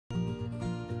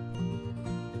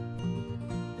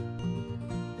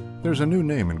There's a new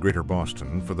name in Greater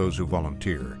Boston for those who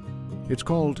volunteer. It's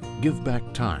called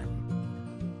GiveBackTime.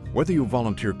 Whether you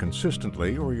volunteer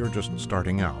consistently or you're just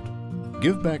starting out,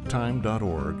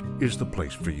 GiveBackTime.org is the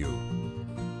place for you.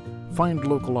 Find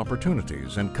local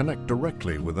opportunities and connect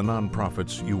directly with the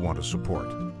nonprofits you want to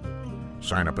support.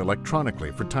 Sign up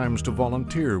electronically for times to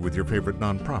volunteer with your favorite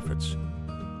nonprofits.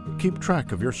 Keep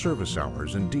track of your service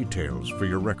hours and details for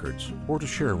your records or to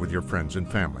share with your friends and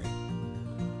family.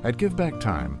 At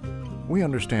GiveBackTime, we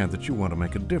understand that you want to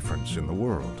make a difference in the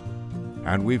world,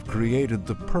 and we've created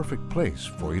the perfect place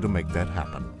for you to make that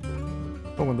happen.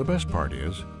 Oh, and the best part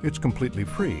is, it's completely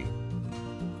free.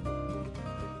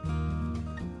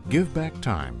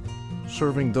 GiveBackTime,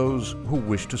 serving those who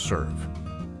wish to serve.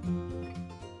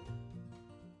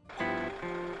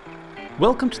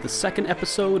 Welcome to the second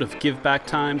episode of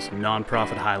GiveBackTime's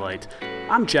Nonprofit Highlight.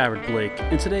 I'm Jared Blake,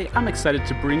 and today I'm excited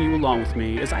to bring you along with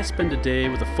me as I spend a day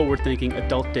with a forward-thinking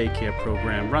adult daycare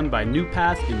program run by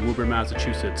Nupath in Woburn,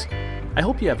 Massachusetts. I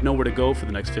hope you have nowhere to go for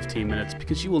the next 15 minutes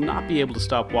because you will not be able to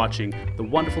stop watching the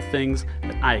wonderful things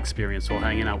that I experienced while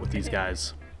hanging out with these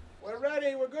guys. We're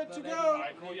ready, we're good to go. All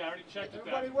right, cool, yeah, I already checked it.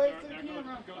 Everybody wait for the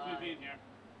camera. Goes me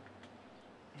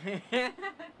being here.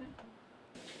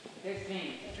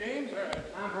 16. James,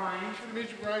 I'm Brian. good to meet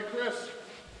you, Brian. Chris.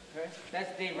 Okay.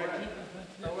 That's Dave Ricky.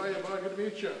 How are you, bud? Good to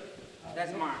meet you.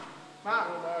 That's Mark. Mark,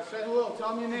 say hello.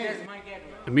 Tell me your name. That's Mike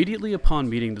Edwards. Immediately upon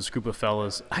meeting this group of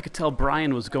fellas, I could tell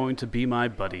Brian was going to be my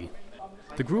buddy.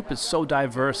 The group is so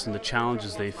diverse in the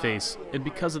challenges they face, and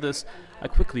because of this, I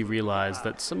quickly realized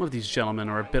that some of these gentlemen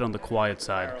are a bit on the quiet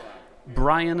side.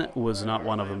 Brian was not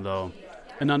one of them, though.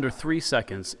 In under 3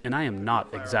 seconds, and I am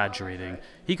not exaggerating,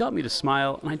 he got me to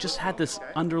smile, and I just had this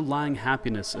underlying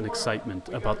happiness and excitement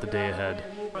about the day ahead.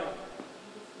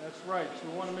 That's right, so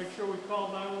we want to make sure we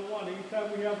call 911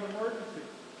 anytime we have an emergency,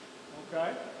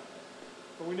 okay?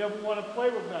 But we never want to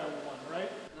play with 911,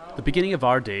 right? The beginning of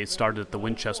our day started at the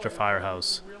Winchester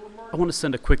Firehouse. I want to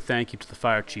send a quick thank you to the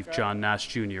Fire Chief John Nash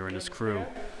Jr. and his crew.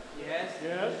 Yes.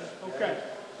 Yes? Okay.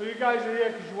 So you guys are here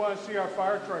because you want to see our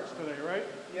fire trucks today, right?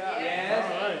 Yes.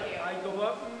 All right. I go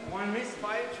up. One miss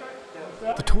fire truck.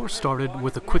 The tour started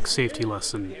with a quick safety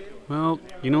lesson. Well,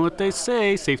 you know what they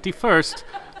say, safety first.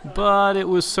 But it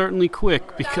was certainly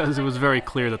quick because it was very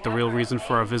clear that the real reason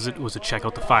for our visit was to check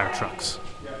out the fire trucks.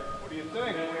 What do you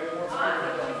think?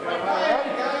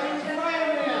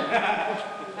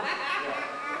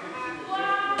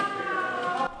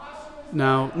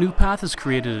 Now, Nupath has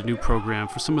created a new program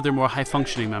for some of their more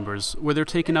high-functioning members, where they're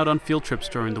taken out on field trips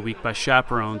during the week by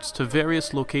chaperones to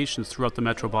various locations throughout the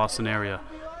Metro Boston area.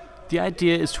 The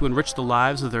idea is to enrich the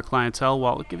lives of their clientele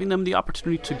while giving them the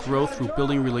opportunity to grow through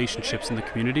building relationships in the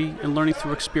community and learning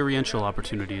through experiential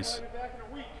opportunities.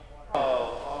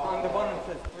 On the bottom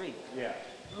says 3. Yeah.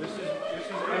 This is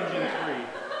engine 3.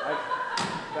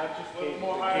 That just came.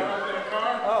 Oh. I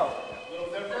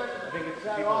think it's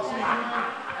That awesome,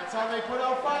 man. That's how they put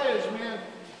out fires, man.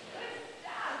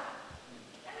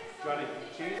 Johnny,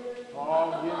 cheese?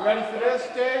 Oh, you ready for this,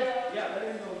 Dave? Yeah, let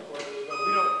him go for it. But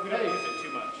we don't use it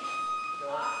too much.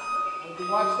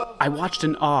 Watch those. I watched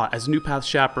in awe as Nupath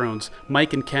chaperones,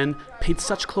 Mike and Ken, paid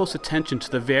such close attention to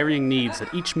the varying needs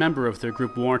that each member of their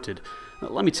group warranted.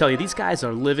 Let me tell you, these guys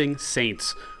are living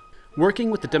saints.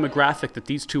 Working with the demographic that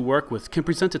these two work with can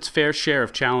present its fair share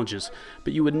of challenges,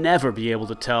 but you would never be able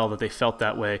to tell that they felt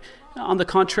that way. On the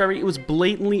contrary, it was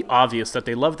blatantly obvious that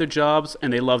they love their jobs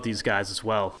and they love these guys as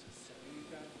well.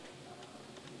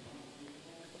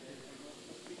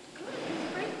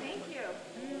 Great, thank you.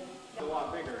 A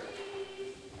lot bigger.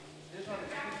 This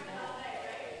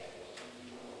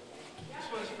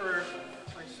one's for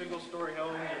like single-story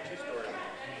homes or two-story.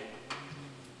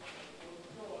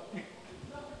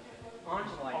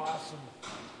 Orange light. Awesome.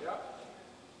 Yep.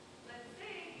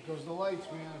 Goes the lights,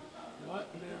 man. What?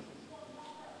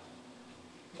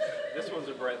 This one's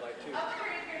a bright light too. Yeah.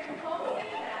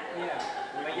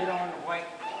 I get on white.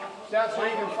 That's so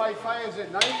you can fight fires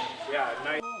at night? Yeah, at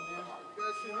night. Oh, man. You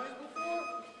guys seen these before?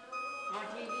 On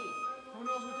TV. Who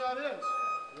knows what that is?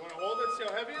 You want to hold it, see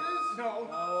how heavy it is? No.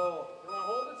 Oh. You want to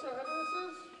hold it, see how heavy this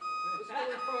is? This is what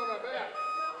we put on our back.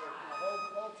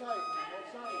 Hold tight, hold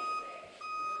tight.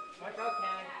 Watch out,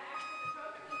 Ken.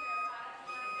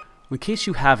 In case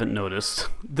you haven't noticed,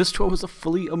 this tour was a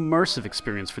fully immersive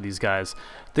experience for these guys.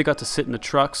 They got to sit in the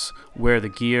trucks, wear the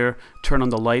gear, turn on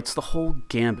the lights, the whole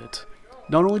gambit.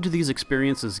 Not only do these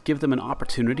experiences give them an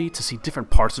opportunity to see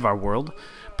different parts of our world,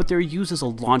 but they're used as a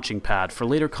launching pad for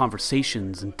later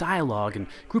conversations and dialogue and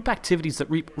group activities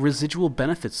that reap residual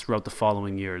benefits throughout the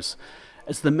following years.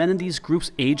 As the men in these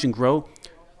groups age and grow,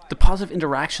 The positive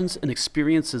interactions and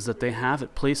experiences that they have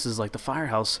at places like the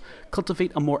firehouse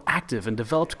cultivate a more active and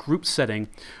developed group setting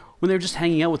when they're just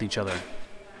hanging out with each other.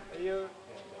 Hey, you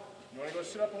want to go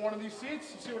sit up on one of these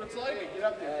seats and see what it's like? Hey, get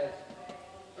up there.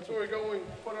 That's where we go when we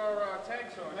put our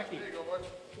tanks on. There you go, bud.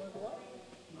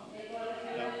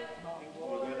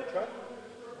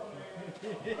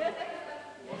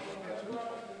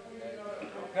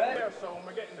 Okay. So when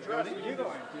we're getting dressed, we can just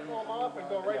pull them off and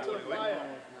go right to the fire.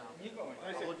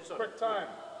 Nice and quick time.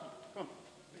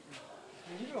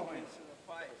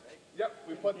 Yep,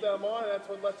 we put them on, and that's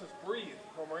what lets us breathe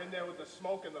when we're in there with the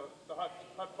smoke and the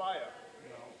hot fire.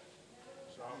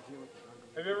 So,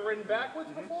 have you ever ridden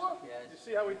backwards before? Yes. You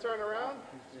see how we turn around?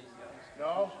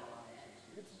 No?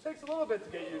 It takes a little bit to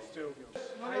get used to.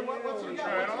 What's you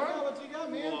got? What's you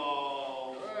got, man?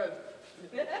 Whoa.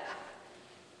 Good.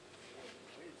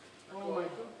 Oh my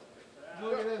God.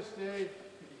 Look at this, Dave.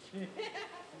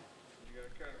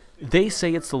 They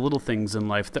say it's the little things in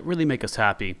life that really make us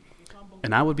happy.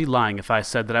 And I would be lying if I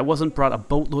said that I wasn't brought a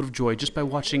boatload of joy just by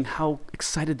watching how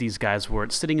excited these guys were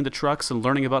at sitting in the trucks and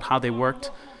learning about how they worked.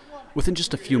 Within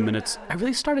just a few minutes, I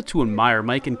really started to admire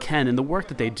Mike and Ken and the work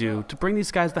that they do to bring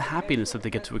these guys the happiness that they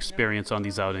get to experience on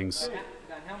these outings.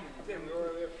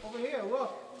 Over here,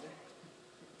 look.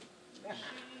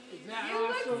 You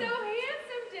look so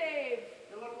handsome, Dave.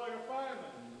 You look like a fireman.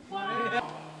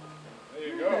 Wow. There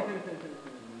you go.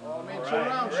 Oh, man, turn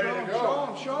around.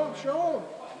 Show him.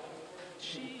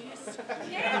 Jeez.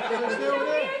 Yeah, you're so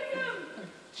handsome.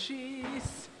 Jeez.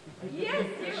 Yes,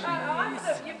 you are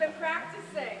awesome. You've been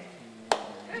practicing.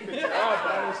 Good job.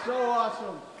 That is so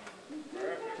awesome.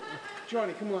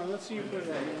 Johnny, come on, let's see you put it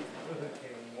on.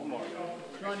 One more.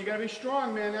 John, you gotta be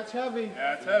strong, man. That's heavy.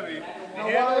 Yeah, it's heavy. Now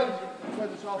why?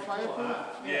 Because it's all fireproof?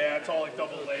 Yeah, it's all like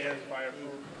double layers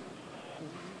fireproof.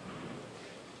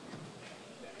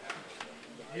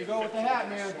 You go with the hat,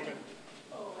 man.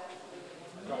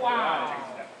 Wow.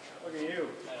 Look at you.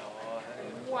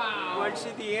 Wow. You want to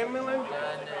see the ambulance?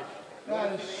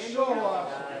 That is so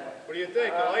awesome. What do you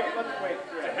think? You like it?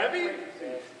 Is it heavy?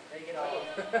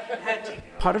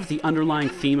 Part of the underlying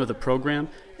theme of the program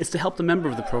is to help the member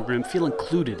of the program feel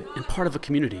included and part of a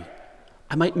community.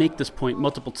 I might make this point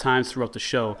multiple times throughout the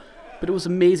show, but it was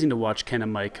amazing to watch Ken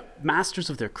and Mike, masters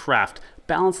of their craft,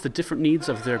 balance the different needs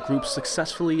of their groups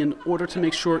successfully in order to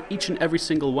make sure each and every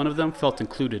single one of them felt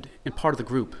included and part of the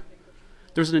group.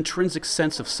 There's an intrinsic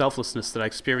sense of selflessness that I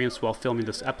experienced while filming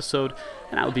this episode,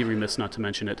 and I would be remiss not to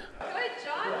mention it. Good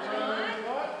job, John.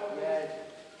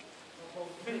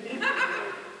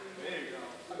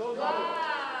 Wow.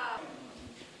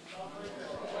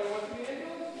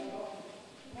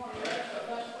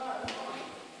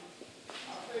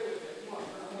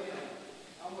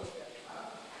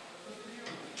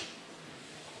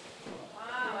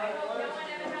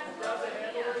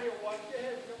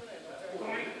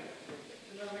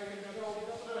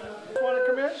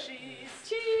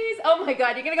 Oh my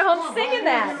God, you're gonna go home singing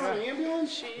that.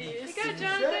 Ambulance? You go,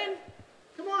 Jonathan.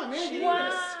 Come on, man.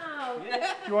 Wow.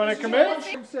 You want to commit?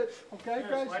 Sit. Okay,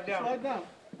 guys. Slide down.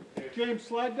 James,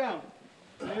 slide down.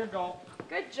 There you go.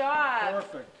 Good job.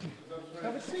 Perfect.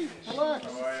 Have a seat. Relax.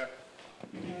 How are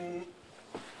you?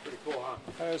 Pretty cool,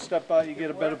 huh? I'll step out. You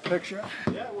get a better picture.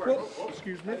 Yeah, it works.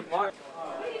 Excuse me. What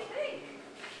do you think?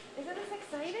 Isn't this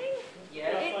exciting?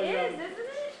 Yeah. It is, isn't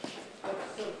it?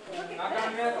 Look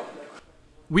at this.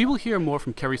 We will hear more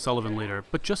from Kerry Sullivan later,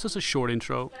 but just as a short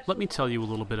intro, let me tell you a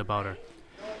little bit about her.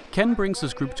 Ken brings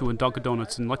his group to a Dunkin'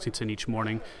 Donuts in Lexington each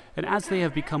morning, and as they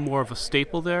have become more of a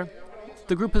staple there,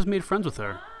 the group has made friends with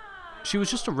her. She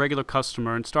was just a regular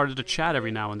customer and started to chat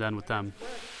every now and then with them.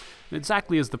 And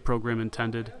exactly as the program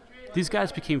intended, these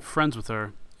guys became friends with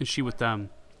her, and she with them.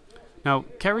 Now,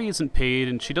 Kerry isn't paid,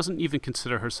 and she doesn't even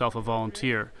consider herself a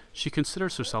volunteer. She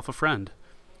considers herself a friend.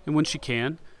 And when she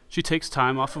can, she takes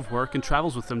time off of work and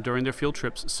travels with them during their field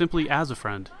trips simply as a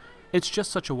friend. It's just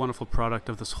such a wonderful product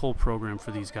of this whole program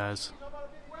for these guys.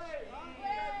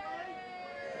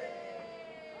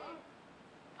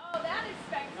 Oh, that is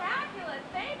spectacular.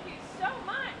 Thank you so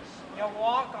much. You're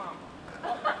welcome.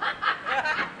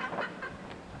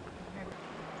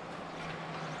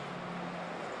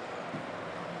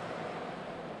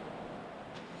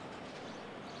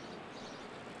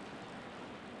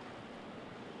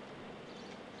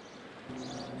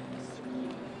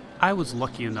 I was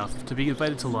lucky enough to be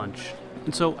invited to lunch,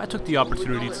 and so I took the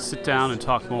opportunity to sit down and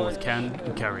talk more with Ken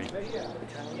and Kerry. Okay?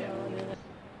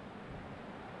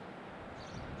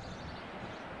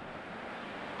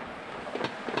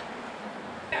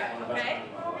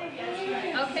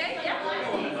 Okay, yeah.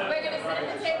 We're going to sit at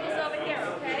the tables over here,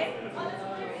 okay?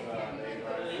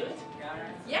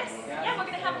 Yes, yeah, we're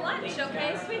going to have lunch.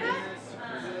 okay, sweetheart?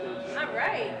 All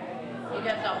right. You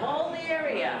got the whole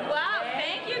area. Wow,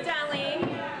 thank you,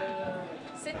 Darlene.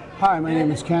 Hi, my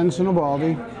name is Ken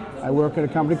Sinobaldi. I work at a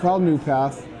company called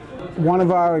Nupath. One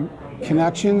of our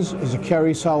connections is a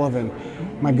Kerry Sullivan.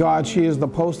 My God, she is the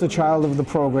poster child of the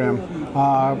program.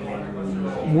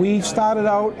 We started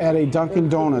out at a Dunkin'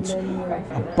 Donuts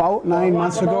about 9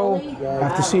 months ago.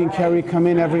 After seeing Kerry come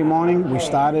in every morning, we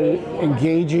started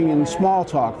engaging in small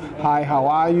talk. Hi, how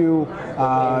are you?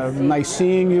 Nice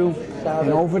seeing you. And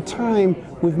over time,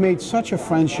 we've made such a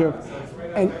friendship.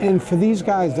 And for these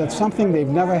guys, that's something they've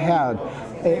never had.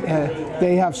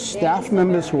 They have staff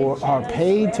members who are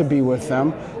paid to be with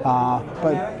them,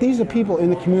 but these are people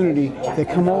in the community that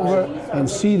come over and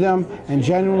see them and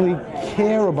genuinely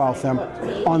care about them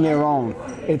on their own.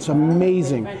 It's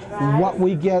amazing what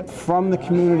we get from the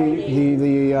community,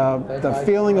 the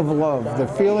feeling of love, the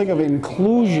feeling of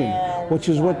inclusion, which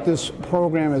is what this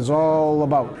program is all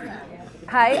about.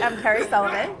 Hi, I'm Kerry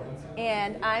Sullivan,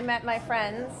 and I met my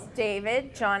friends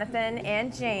David, Jonathan,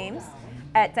 and James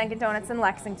at Dunkin' Donuts in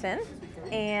Lexington,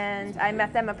 and I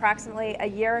met them approximately a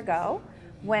year ago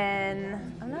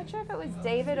when, I'm not sure if it was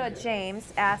David or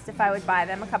James, asked if I would buy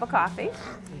them a cup of coffee,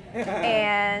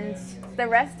 and the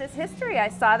rest is history. I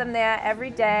saw them there every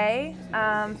day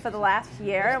for the last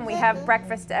year, and we have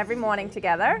breakfast every morning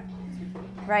together,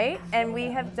 right? And we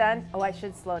have done, oh, I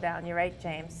should slow down, you're right,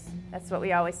 James. That's what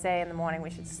we always say in the morning, we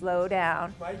should slow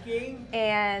down.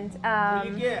 And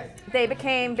they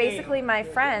became basically my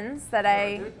friends that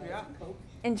I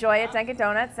enjoy at Dunkin'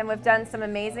 Donuts, and we've done some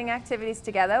amazing activities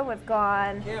together. We've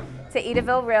gone to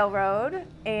Edaville Railroad,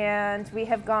 and we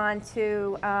have gone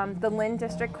to the Lynn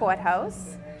District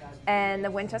Courthouse and the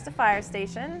Winchester Fire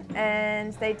Station,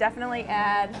 and they definitely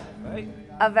add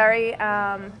a very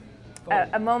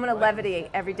a moment of levity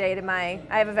every day to I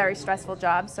have a very stressful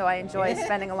job, so I enjoy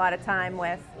spending a lot of time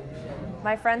with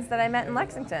my friends that I met in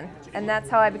Lexington, and that's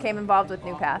how I became involved with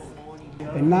Nupath.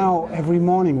 And now, every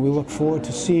morning, we look forward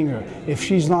to seeing her. If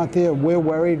she's not there, we're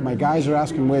worried. My guys are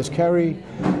asking, where's Kerry?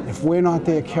 If we're not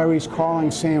there, Kerry's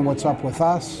calling, saying what's up with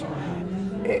us.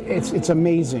 It's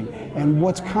amazing. And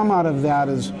what's come out of that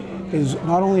is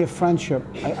not only a friendship,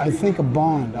 I think a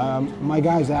bond. My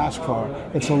guys ask for it.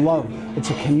 It's a love,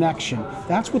 it's a connection.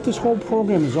 That's what this whole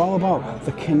program is all about,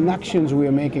 the connections we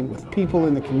are making with people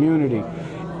in the community.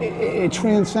 It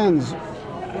transcends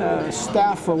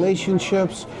staff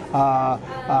relationships,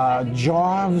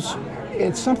 jobs.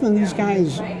 It's something these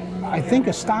guys, I think,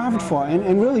 are starved for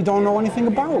and really don't know anything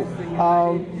about.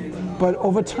 But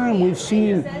over time, we've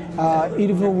seen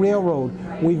Edaville Railroad.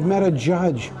 We've met a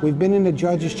judge. We've been in the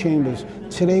judges' chambers.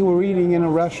 Today we're eating in a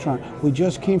restaurant. We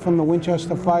just came from the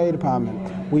Winchester Fire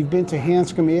Department. We've been to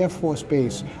Hanscom Air Force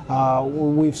Base.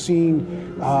 We've seen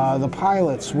the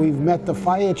pilots. We've met the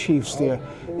fire chiefs there.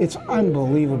 It's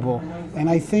unbelievable. And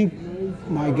I think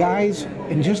my guys,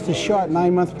 in just a short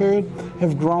 9-month period,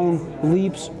 have grown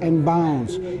leaps and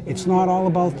bounds. It's not all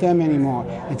about them anymore.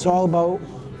 It's all about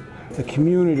the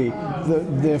community,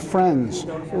 their friends,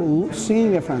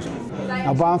 seeing their friends.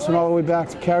 Now bouncing all the way back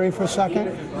to Kerry for a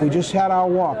second, we just had our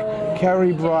walk.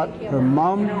 Kerry brought her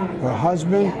mom, her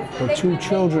husband, her 2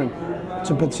 children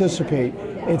to participate.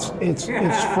 It's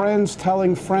friends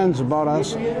telling friends about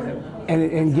us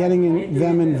and getting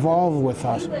them involved with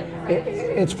us.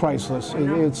 It's priceless.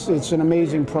 It's an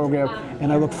amazing program,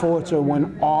 and I look forward to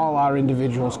when all our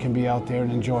individuals can be out there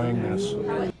and enjoying this.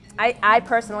 I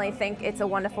personally think it's a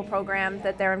wonderful program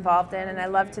that they're involved in, and I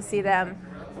love to see them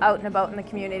out and about in the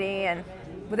community. And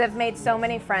they've made so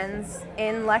many friends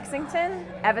in Lexington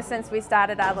ever since we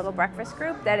started our little breakfast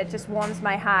group that it just warms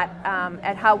my heart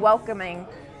at how welcoming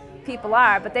people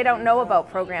are, but they don't know about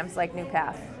programs like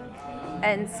Nupath.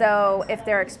 And so if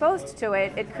they're exposed to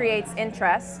it, it creates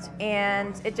interest,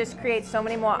 and it just creates so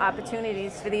many more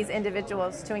opportunities for these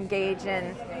individuals to engage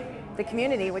in the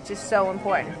community, which is so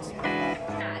important.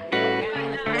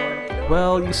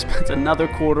 Well, you spent another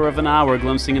quarter of an hour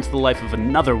glimpsing into the life of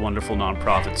another wonderful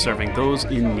nonprofit serving those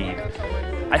in need.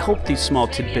 I hope these small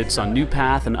tidbits on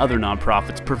Nupath and other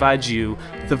nonprofits provide you,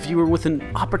 the viewer, with an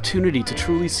opportunity to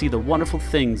truly see the wonderful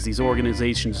things these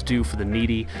organizations do for the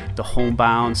needy, the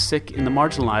homebound, sick, and the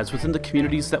marginalized within the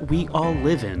communities that we all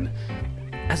live in.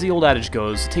 As the old adage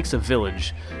goes, it takes a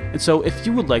village. And so if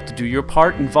you would like to do your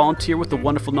part and volunteer with a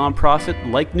wonderful nonprofit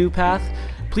like Nupath,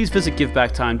 please visit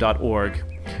GiveBackTime.org.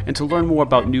 And to learn more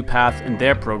about Nupath and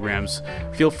their programs,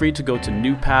 feel free to go to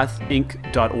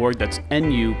nupathinc.org. That's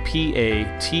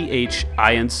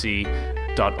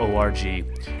NUPATHINC.org.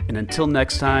 And until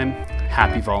next time,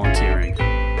 happy volunteering.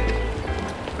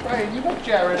 Right, you met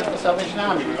Jared at the Salvation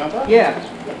Army, remember? Yeah.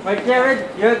 Right, Jared,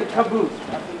 you're the caboose.